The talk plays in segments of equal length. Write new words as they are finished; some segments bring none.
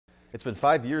It's been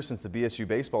 5 years since the BSU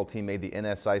baseball team made the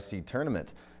NSIC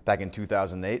tournament. Back in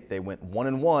 2008, they went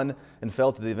 1-1 and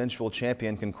fell to the eventual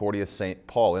champion Concordia St.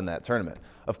 Paul in that tournament.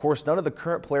 Of course, none of the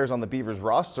current players on the Beavers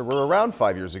roster were around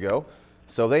 5 years ago,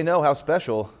 so they know how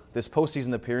special this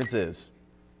postseason appearance is.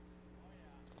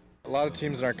 A lot of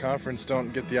teams in our conference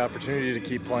don't get the opportunity to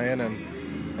keep playing,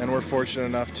 and we're fortunate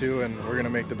enough to, and we're going to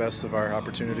make the best of our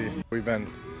opportunity. We've been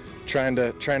trying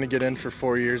to get in for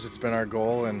 4 years. It's been our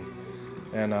goal, and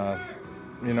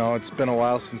you know, it's been a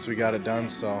while since we got it done,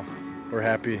 so we're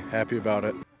happy about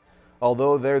it.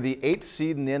 Although they're the 8th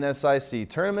seed in the NSIC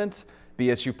tournament,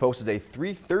 BSU posted a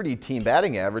 .330 team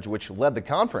batting average, which led the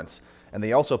conference, and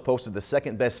they also posted the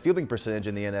second best fielding percentage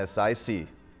in the NSIC.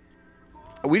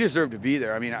 We deserve to be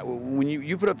there. I mean, when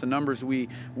you put up the numbers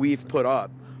we've put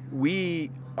up, we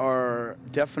are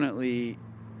definitely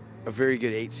a very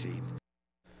good 8 seed.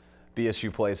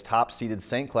 BSU plays top-seeded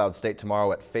St. Cloud State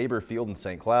tomorrow at Faber Field in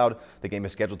St. Cloud. The game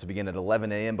is scheduled to begin at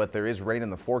 11 a.m., but there is rain in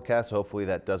the forecast, so hopefully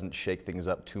that doesn't shake things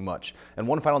up too much. And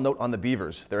one final note on the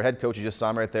Beavers. Their head coach, you just saw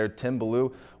him right there, Tim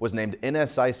Ballou, was named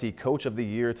NSIC Coach of the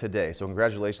Year today. So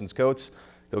congratulations, Coach.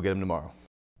 Go get him tomorrow.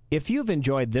 If you've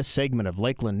enjoyed this segment of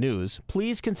Lakeland News,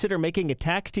 please consider making a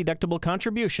tax-deductible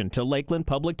contribution to Lakeland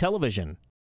Public Television.